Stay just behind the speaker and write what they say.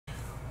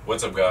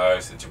What's up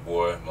guys, it's your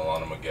boy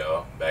Milano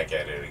Miguel, back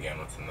at it again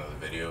with another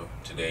video.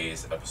 Today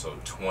is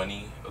episode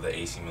 20 of the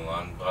AC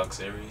Milan vlog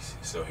series,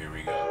 so here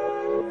we go. Well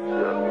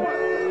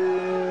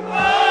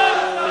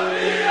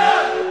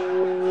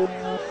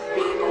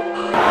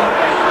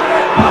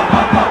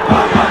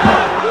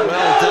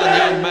done,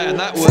 young man,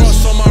 that was...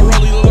 Frost on my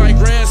rollie look like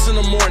grass in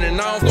the morning.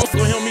 Now don't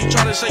go hear me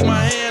try to shake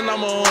my hand,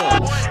 I'm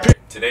on.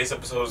 Today's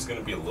episode is going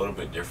to be a little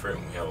bit different.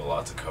 We have a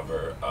lot to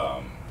cover.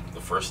 The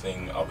first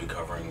thing I'll be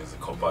covering is the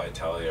Coppa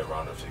Italia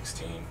Round of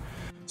 16.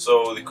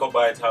 So the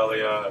Coppa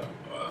Italia,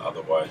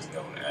 otherwise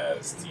known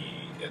as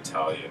the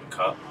Italian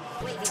Cup,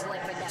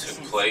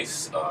 took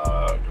place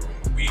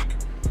during the week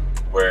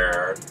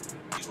where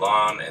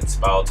Milan and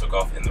SPAL took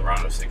off in the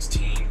round of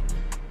 16.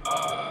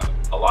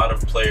 A lot of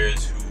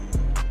players who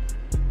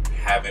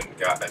haven't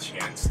got a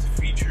chance to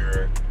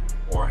feature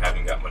or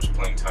haven't got much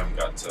playing time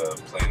got to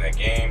play in that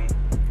game.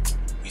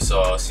 We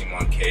saw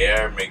Simon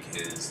Kjaer make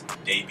his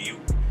debut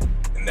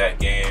in that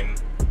game.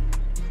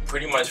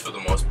 Pretty much for the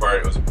most part,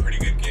 it was a pretty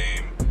good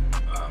game.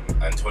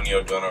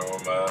 Antonio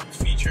Donnarumma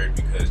featured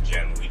because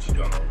Gianluigi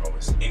Donnarumma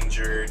was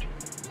injured.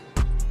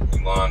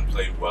 Milan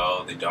played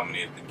well, they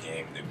dominated the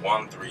game, they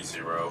won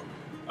 3-0.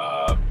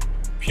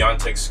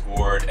 Piatek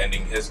scored,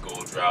 ending his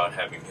goal drought,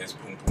 having his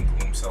boom boom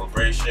boom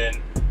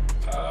celebration.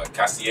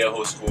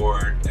 Castillejo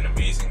scored an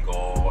amazing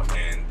goal,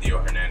 and Theo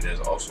Hernandez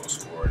also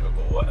scored a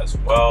goal as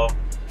well.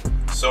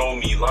 So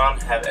Milan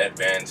have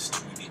advanced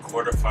to the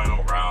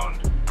quarterfinal round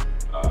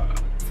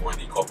for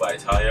the Coppa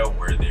Italia,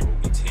 where they will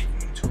be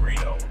taking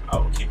Torino. I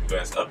will keep you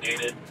guys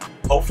updated.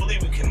 Hopefully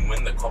we can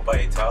win the Coppa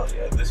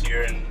Italia this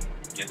year and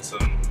get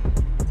some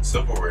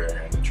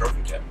silverware and a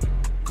trophy cabinet.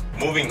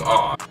 Moving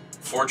on,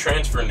 for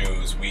transfer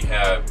news, we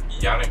have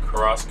Yannick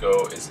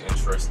Carrasco is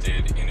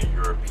interested in a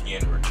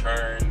European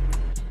return.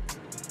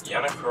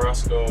 Yannick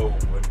Carrasco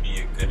would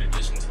be a good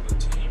addition to the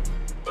team,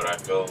 but I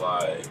feel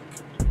like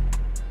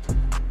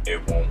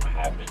it won't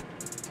happen.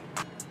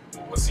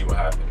 We'll see what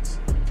happens.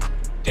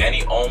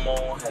 Dani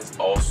Olmo has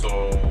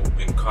also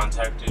been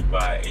contacted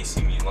by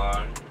AC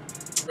Milan.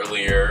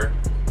 Earlier,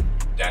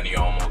 Dani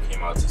Olmo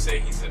came out to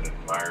say he's an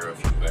admirer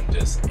of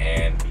Juventus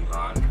and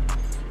Milan.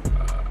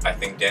 I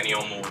think Dani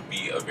Olmo would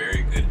be a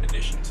very good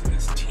addition to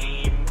this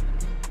team.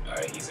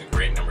 He's a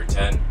great number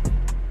 10.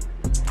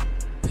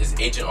 His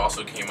agent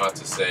also came out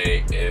to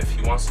say if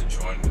he wants to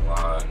join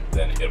Milan,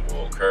 then it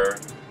will occur.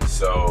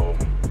 So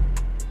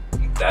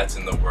that's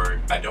in the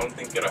work. I don't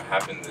think it'll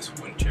happen this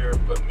winter,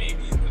 but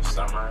maybe in the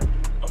summer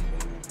a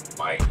move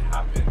might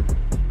happen.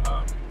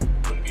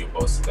 Wouldn't be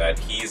opposed to that.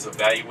 He is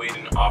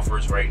evaluating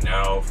offers right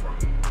now from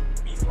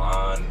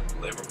Milan,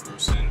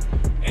 Leverkusen,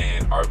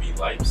 and RB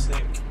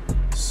Leipzig.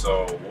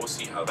 So we'll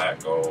see how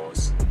that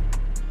goes.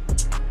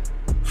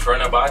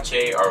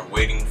 Fenerbahce are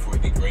waiting for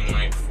the green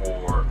light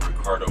for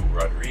Ricardo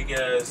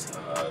Rodriguez.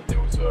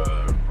 There was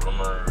a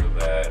rumor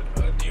that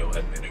a deal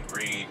had been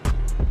agreed.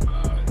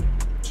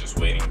 Just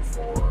waiting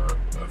for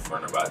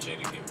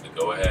Fenerbahce to give the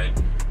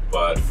go-ahead.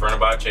 But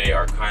Fenerbahce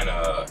are kind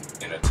of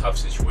in a tough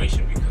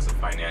situation because of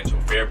financial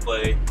fair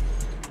play.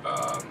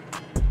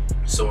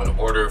 So in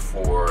order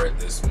for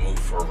this move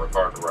for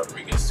Ricardo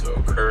Rodriguez to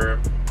occur,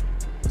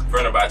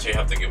 Fenerbahce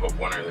have to give up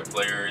one of their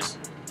players.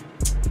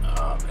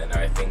 And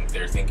I think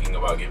they're thinking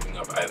about giving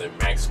up either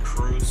Max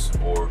Cruz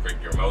or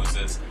Victor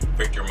Moses.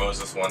 Victor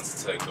Moses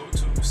wants to go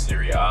to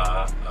Serie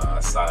A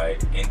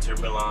side Inter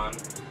Milan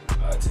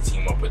to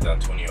team up with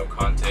Antonio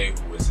Conte,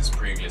 who was his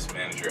previous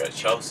manager at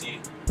Chelsea.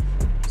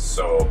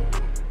 So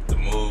the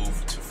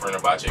move to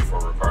Fenerbahce for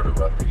Ricardo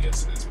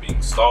Rodriguez is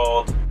being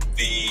stalled.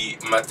 The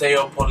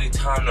Matteo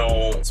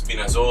Politano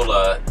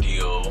Spinazzola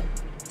deal,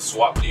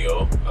 swap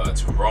deal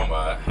to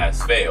Roma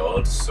has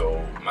failed.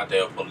 So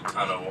Matteo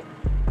Politano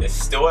is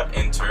still at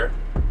Inter,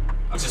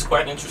 which is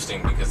quite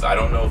interesting because I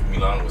don't know if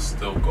Milan will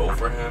still go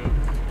for him.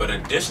 But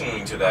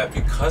additionally to that,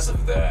 because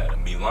of that,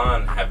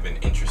 Milan have been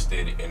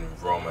interested in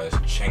Roma's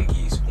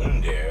Cengiz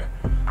Ünder.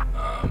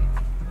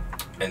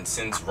 And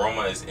since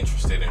Roma is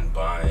interested in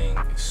buying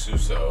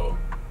Suso,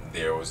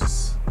 there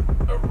was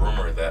a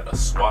rumor that a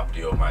swap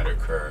deal might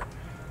occur.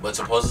 But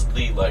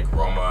supposedly, like,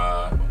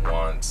 Roma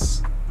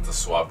wants the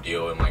swap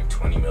deal in like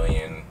 20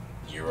 million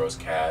euros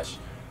cash,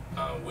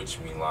 which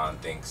Milan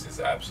thinks is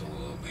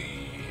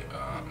absolutely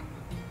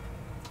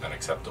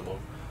unacceptable.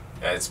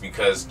 It's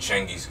because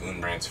Cengiz Ünder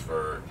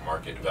transfer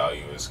market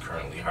value is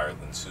currently higher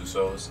than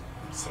Suso's.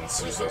 Since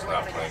Suso's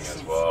not playing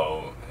as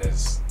well,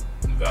 his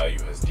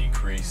value has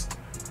decreased.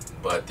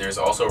 But there's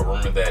also a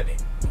rumor that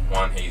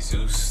Juan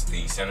Jesus,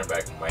 the center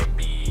back, might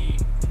be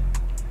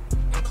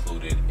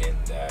included in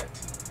that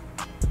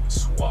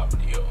swap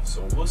deal.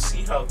 So we'll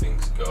see how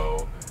things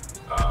go.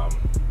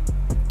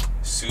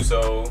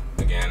 Suso,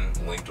 again,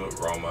 linked with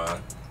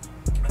Roma.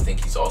 I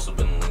think he's also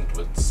been linked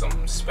with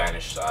some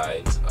Spanish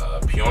sides.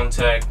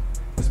 Piatek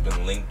has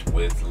been linked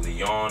with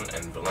Lyon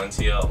and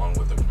Valencia, along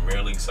with the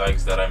Premier League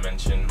sides that I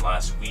mentioned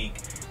last week.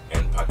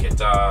 And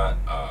Paqueta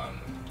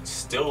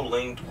still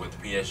linked with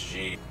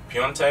PSG.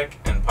 Piatek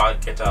and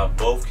Paqueta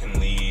both can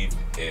leave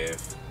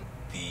if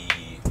the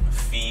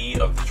fee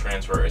of the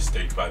transfer is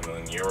 35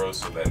 million euros,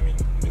 so that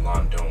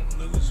Milan don't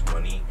lose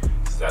money,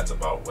 because that's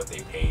about what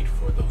they paid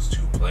for those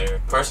two players.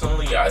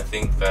 Personally, I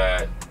think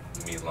that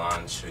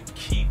Milan should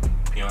keep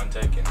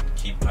Piatek and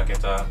keep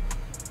Paquetá.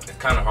 It's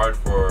kind of hard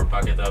for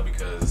Paquetá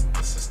because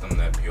the system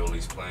that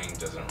Pioli's playing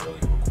doesn't really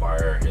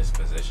require his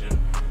position,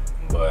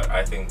 but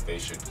I think they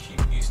should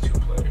keep these two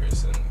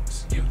players and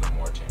give them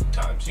more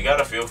time. So you got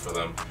to feel for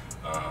them.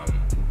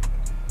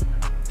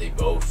 They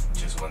both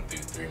just went through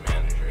 3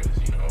 managers,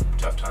 you know,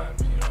 tough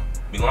times, you know.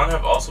 Milan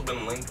have also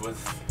been linked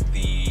with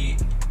the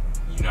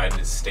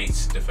United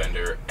States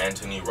defender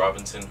Anthony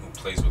Robinson, who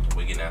plays with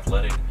Wigan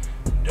Athletic.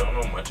 Don't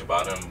know much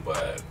about him,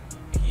 but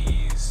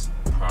he's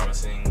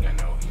promising. I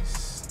know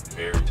he's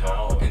very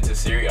tall. Into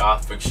Serie A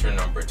fixture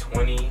number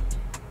 20.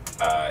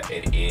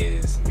 It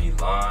is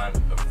Milan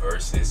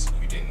versus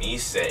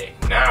Udinese.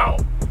 Now,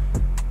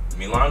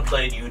 Milan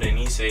played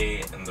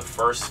Udinese in the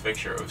first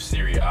fixture of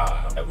Serie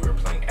A. We were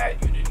playing at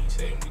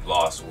Udinese and we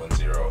lost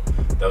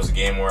 1-0. That was a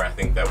game where I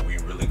think that we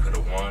really could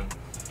have won,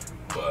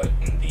 but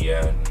in the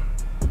end,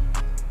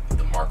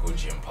 the Marco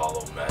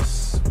Giampaolo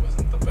mess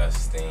wasn't the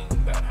best thing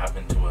that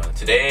happened to us.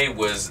 Today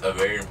was a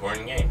very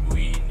important game.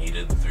 We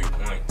needed the 3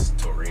 points.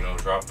 Torino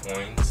dropped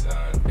points,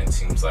 and it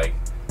seems like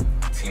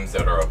teams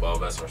that are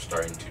above us are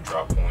starting to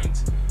drop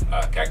points.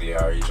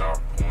 Cagliari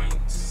dropped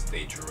points.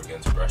 They drew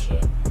against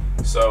Brescia.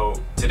 So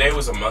today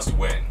was a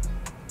must-win.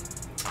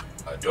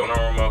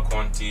 Donnarumma,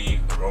 Conti,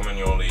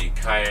 Romagnoli,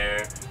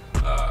 Kjaer,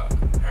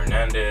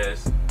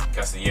 Hernandez,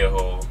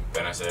 Castillejo,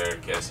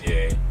 Benacer,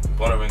 Kessié,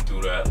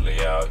 Bonaventura,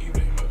 Leao,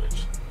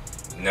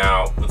 Ibrahimovic.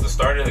 Now, with the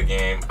start of the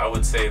game, I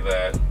would say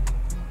that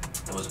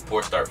it was a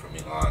poor start for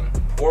Milan.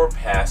 Poor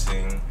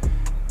passing,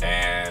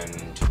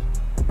 and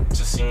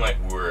just seemed like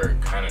we were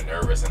kind of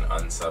nervous and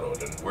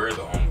unsettled, and we're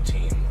the home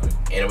team.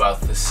 In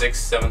about the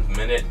 6th, 7th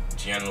minute,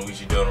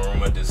 Gianluigi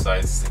Donnarumma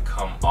decides to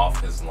come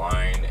off his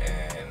line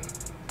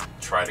and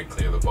try to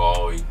clear the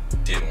ball. He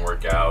didn't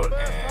work out,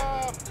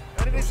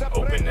 and it was an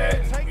open net,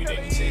 and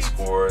Udinese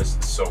scores.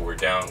 So we're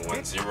down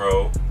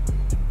 1-0,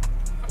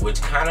 which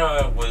kind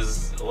of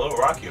was a little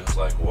rocky. It was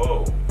like,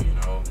 whoa, you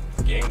know,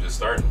 the game just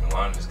started.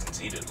 Milan has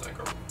conceded. Like,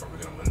 are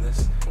we going to win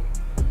this?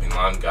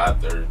 Milan got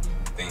their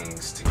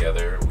things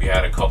together. We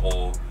had a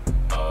couple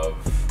of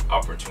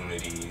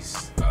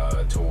opportunities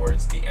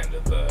towards the end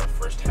of the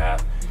first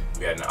half.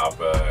 We had an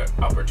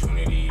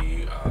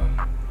opportunity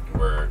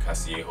where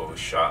Castillejo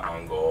shot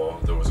on goal.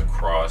 There was a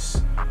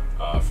cross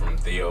from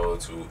Theo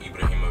to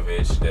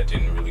Ibrahimovic that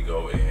didn't really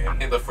go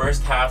in. The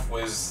first half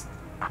was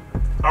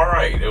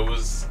alright. It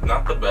was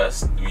not the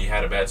best. We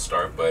had a bad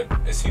start, but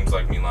it seems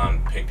like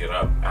Milan picked it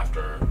up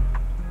after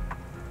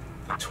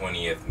the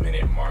 20th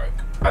minute mark.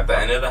 At the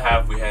end of the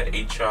half, we had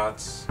 8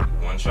 shots,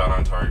 1 shot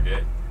on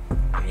target,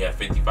 and we had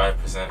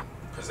 55%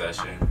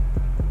 possession.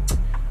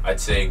 I'd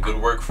say good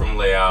work from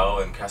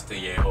Leao and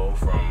Castillejo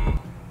from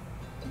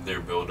their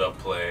build-up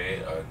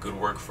play. Good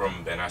work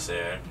from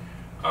Benacer.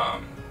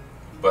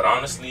 But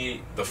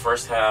honestly, the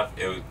first half,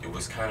 it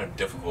was kind of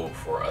difficult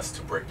for us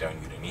to break down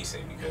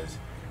Udinese, because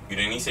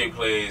Udinese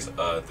plays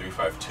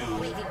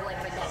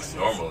 3-5-2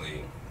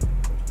 normally,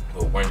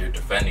 but when you're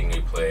defending,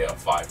 they play a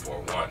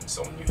 5-4-1.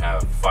 So when you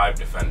have 5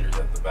 defenders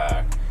at the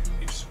back,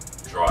 you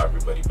just draw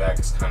everybody back.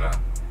 It's kind of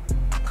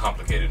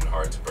complicated and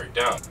hard to break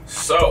down.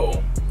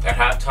 So at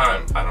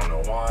halftime, I don't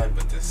know why,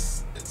 but it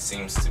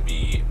seems to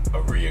be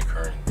a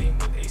reoccurring theme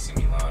with AC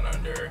Milan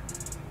under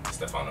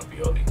Stefano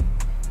Pioli.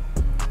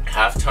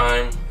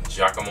 Halftime,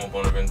 Giacomo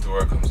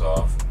Bonaventura comes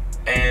off,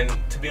 and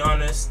to be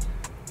honest,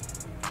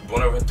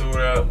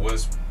 Bonaventura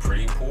was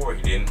pretty poor.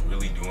 He didn't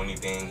really do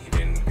anything. He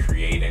didn't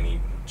create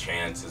any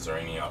chances or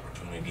any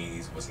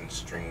opportunities, wasn't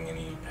stringing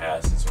any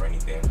passes or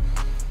anything.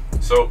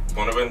 So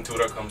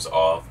Bonaventura comes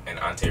off and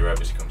Ante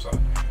Rebic comes on.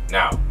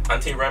 Now,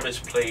 Ante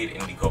Rebic played in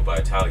the Coppa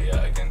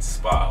Italia against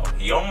SPAL.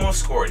 He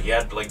almost scored. He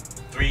had like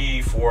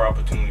 3-4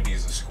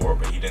 opportunities to score,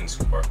 but he didn't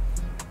score.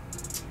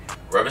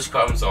 Rebic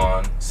comes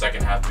on,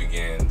 second half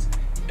begins.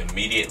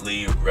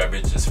 Immediately,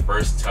 Rebic's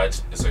first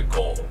touch is a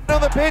goal.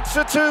 On the pitch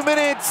for 2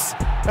 minutes,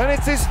 and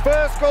it's his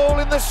first goal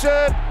in the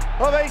shirt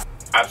of a...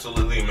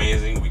 Absolutely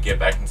amazing. We get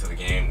back into the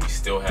game. We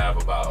still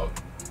have about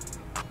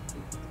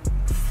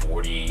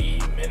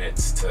 40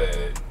 minutes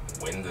to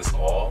win this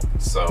all.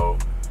 So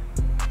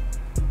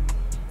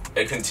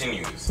it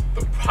continues.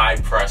 The high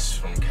press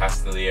from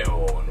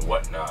Castillejo and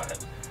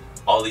whatnot.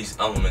 All these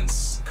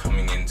elements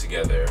coming in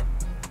together.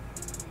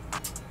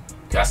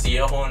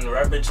 Castillejo and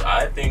Rebic,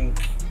 I think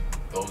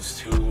those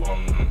two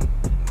on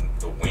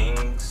the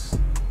wings,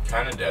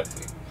 kind of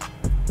deadly.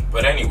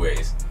 But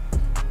anyways,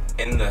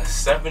 in the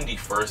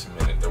 71st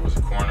minute, there was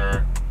a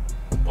corner,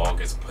 ball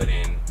gets put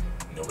in,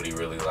 nobody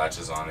really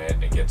latches on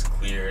it, it gets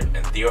cleared,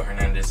 and Theo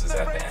Hernandez is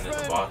at the end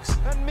of the box,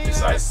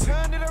 decides to do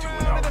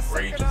an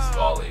outrageous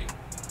volley.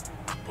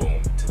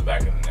 Boom, to the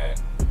back of the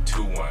net.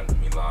 2-1,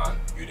 Milan,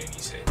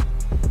 Udinese.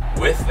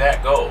 With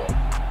that goal,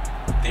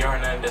 Theo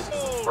Hernandez is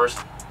the first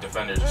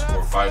defender to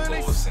score 5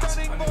 goals since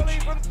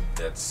Panucci.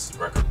 That's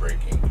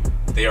record-breaking.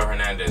 Theo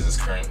Hernandez is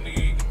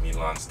currently Milan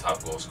Milan's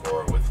top goal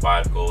scorer with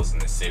 5 goals in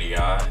the Serie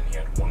A, and he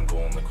had 1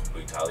 goal in the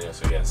Coppa Italia,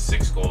 so he has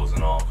 6 goals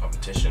in all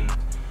competitions.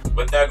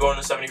 With that going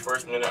to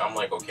 71st minute, I'm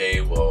like,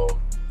 okay, well,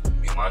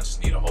 Milan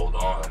just need to hold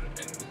on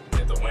and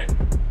get the win.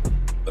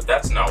 But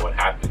that's not what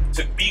happened.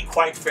 To be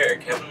quite fair,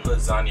 Kevin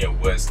Lasagna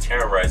was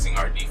terrorizing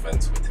our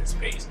defense with his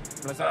pace.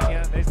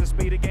 Lasagna, there's the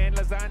speed again.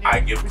 Lasagna. I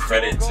give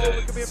credit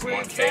to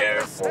Simon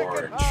Kjaer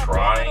for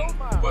trying,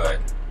 but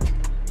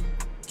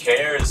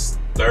Kjaer is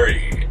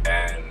 30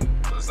 and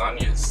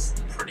Lasagna is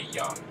pretty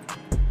young.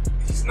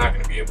 He's not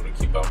going to be able to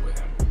keep up with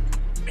him.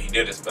 He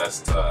did his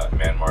best to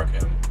man mark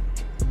him.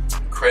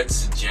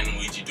 Credits to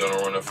Gianluigi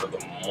Donnarumma for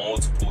the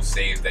multiple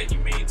saves that he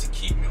made to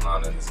keep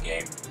Milan in this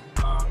game.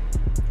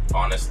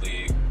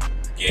 Honestly,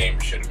 the game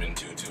should have been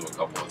 2-2 a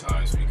couple of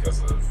times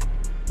because of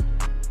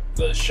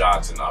the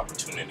shots and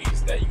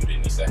opportunities that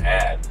Udinese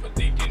had, but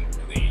they didn't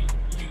really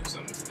use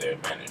them to their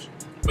advantage.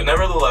 But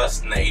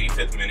nevertheless, in the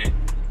 85th minute,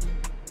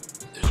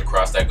 there's a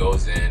cross that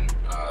goes in.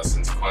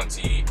 Since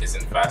Conti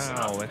isn't fast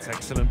enough, that's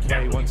excellent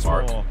play once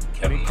more.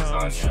 Kevin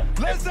Lasagna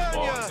has the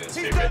ball into his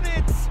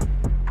favorite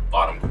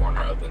bottom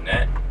corner of the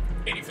net.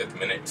 85th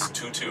minute, it's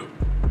 2-2.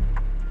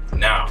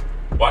 Now,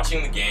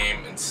 watching the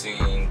game and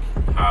seeing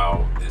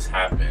how this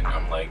happened,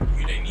 I'm like,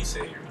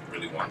 Udinese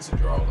really wants to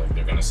draw. Like,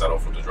 they're going to settle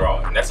for the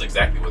draw. And that's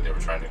exactly what they were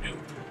trying to do.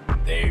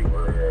 They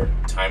were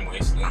time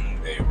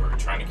wasting. They were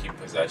trying to keep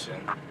possession.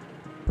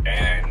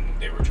 And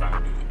they were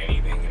trying to do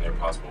anything in their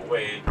possible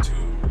way to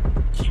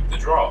keep the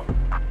draw.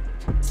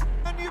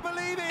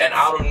 And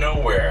out of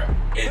nowhere,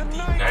 in the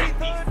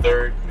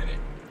 93rd minute,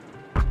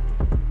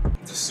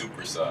 the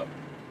super sub,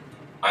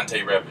 Ante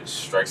Rebic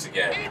strikes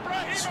again.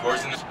 He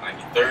scores in the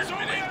 93rd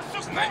minute. It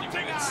was 90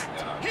 minutes.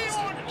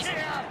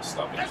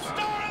 Stoppage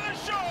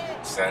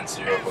time. San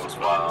Siro goes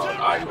wild.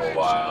 I go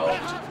wild.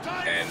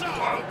 And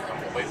Milan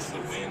come away with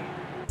the win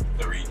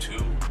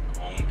 3-2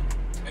 home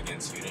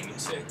against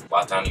Udinese.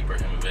 Zlatan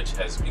Ibrahimovic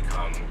has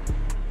become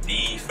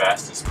the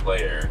fastest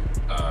player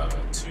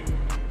to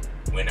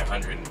win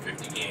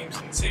 150 games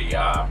in Serie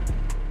A.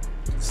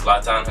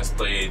 Zlatan has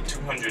played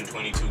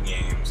 222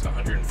 games,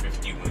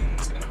 150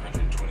 wins, and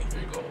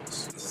 123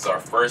 goals. This is our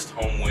first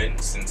home win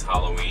since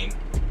Halloween.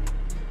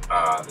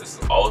 This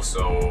is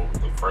also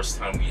the first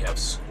time we have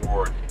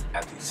scored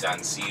at the San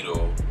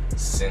Siro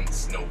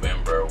since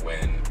November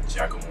when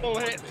Giacomo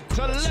hit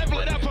to level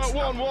it up at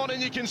 1-1,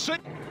 and you can see.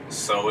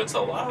 So it's a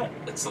lot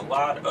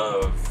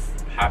of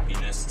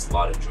happiness. It's a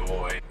lot of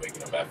joy.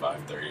 Waking up at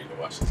 5:30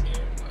 to watch this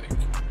game, like,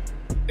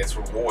 it's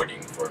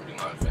rewarding for a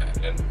Milan fan.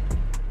 And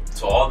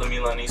to all the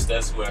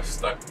Milanistas who have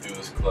stuck through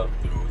this club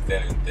through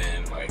thin and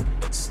thin, like,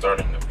 it's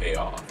starting to pay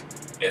off.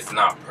 It's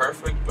not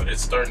perfect, but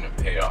it's starting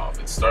to pay off.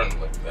 It's starting to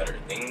look better.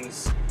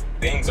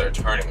 Things are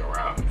turning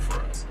around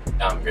for us.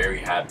 I'm very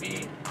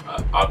happy.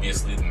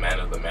 Obviously, the man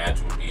of the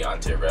match will be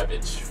Ante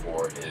Rebic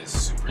for his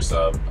super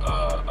sub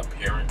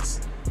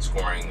appearance,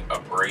 scoring a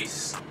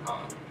brace.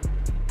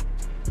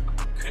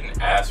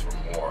 Couldn't ask for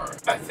more.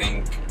 I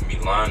think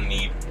Milan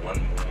need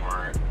one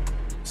more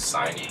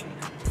signing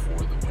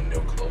before the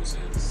window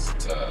closes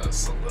to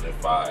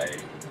solidify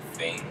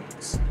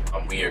things.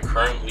 We are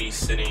currently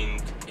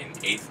sitting in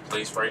 8th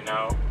place right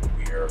now.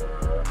 We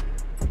are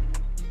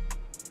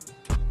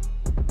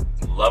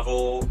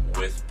level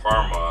with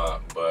Parma,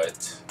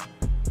 but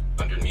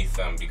underneath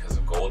them because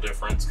of goal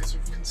difference, because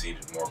we've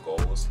conceded more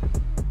goals.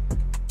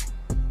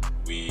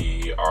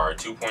 We are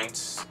 2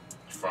 points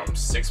from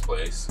 6th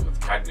place with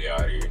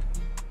Cagliari,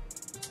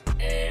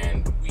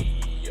 and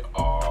we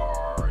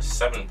are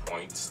 7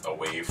 points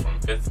away from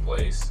 5th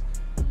place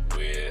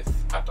with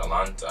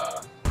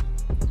Atalanta.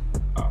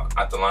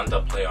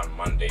 Atalanta play on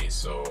Monday,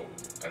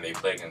 and they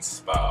play against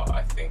SPAL.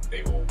 I think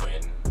they will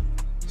win,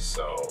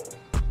 so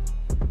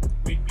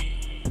we'd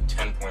be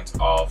 10 points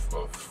off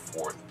of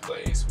 4th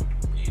place, which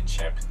would be a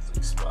Champions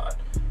League spot.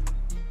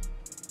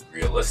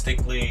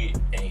 Realistically,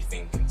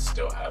 anything can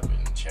still happen.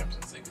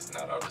 Champions League is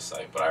not out of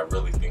sight, but I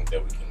really think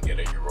that we can get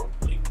a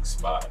Europa League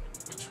spot,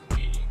 which would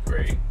be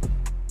great.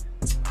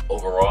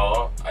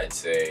 Overall, I'd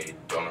say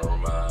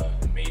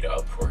Donnarumma made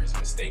up for his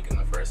mistake in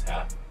the first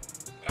half.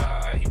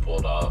 He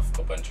pulled off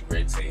a bunch of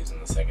great saves in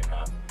the second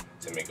half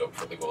to make up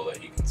for the goal that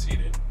he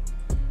conceded.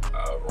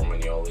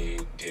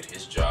 Romagnoli did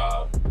his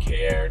job.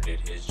 Kjaer did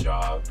his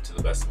job to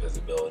the best of his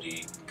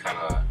ability. Kind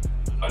of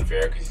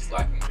unfair because he's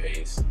lacking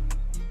pace.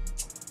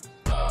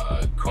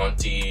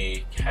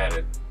 Conti had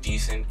a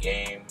decent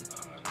game,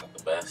 not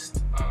the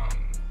best.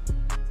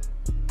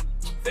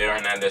 Theo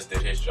Hernandez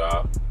did his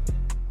job.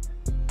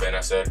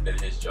 Benacer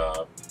did his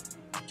job.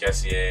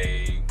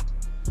 Cassier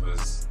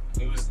was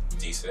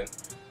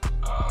decent.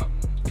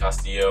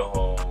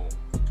 Castillo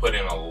put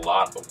in a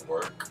lot of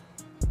work.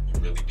 He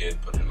really did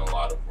put in a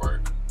lot of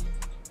work.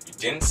 You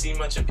didn't see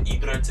much of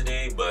Ibra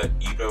today, but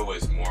Ibra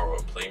was more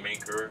of a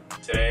playmaker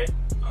today.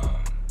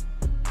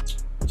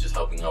 Just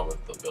helping out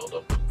with the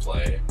build-up of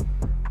play.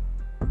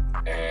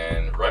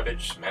 And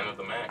Rebic, man of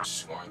the match,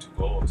 scoring 2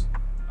 goals.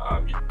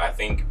 I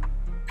think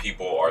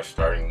people are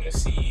starting to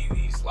see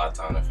the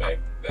Zlatan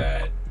effect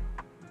that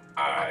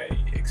I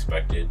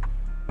expected.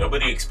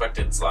 nobody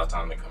expected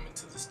Zlatan to come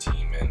into this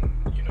team and,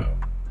 you know,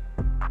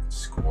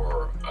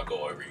 score a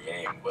goal every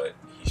game, but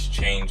he's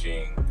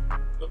changing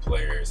the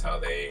players, how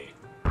they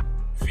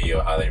feel,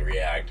 how they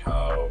react,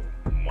 how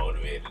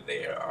motivated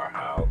they are,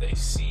 how they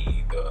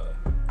see the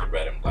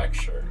red and black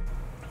shirt.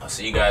 I'll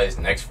see you guys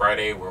next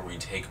Friday where we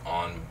take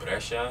on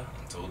Brescia.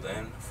 Until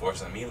then,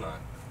 Forza Milan.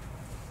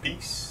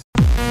 Peace.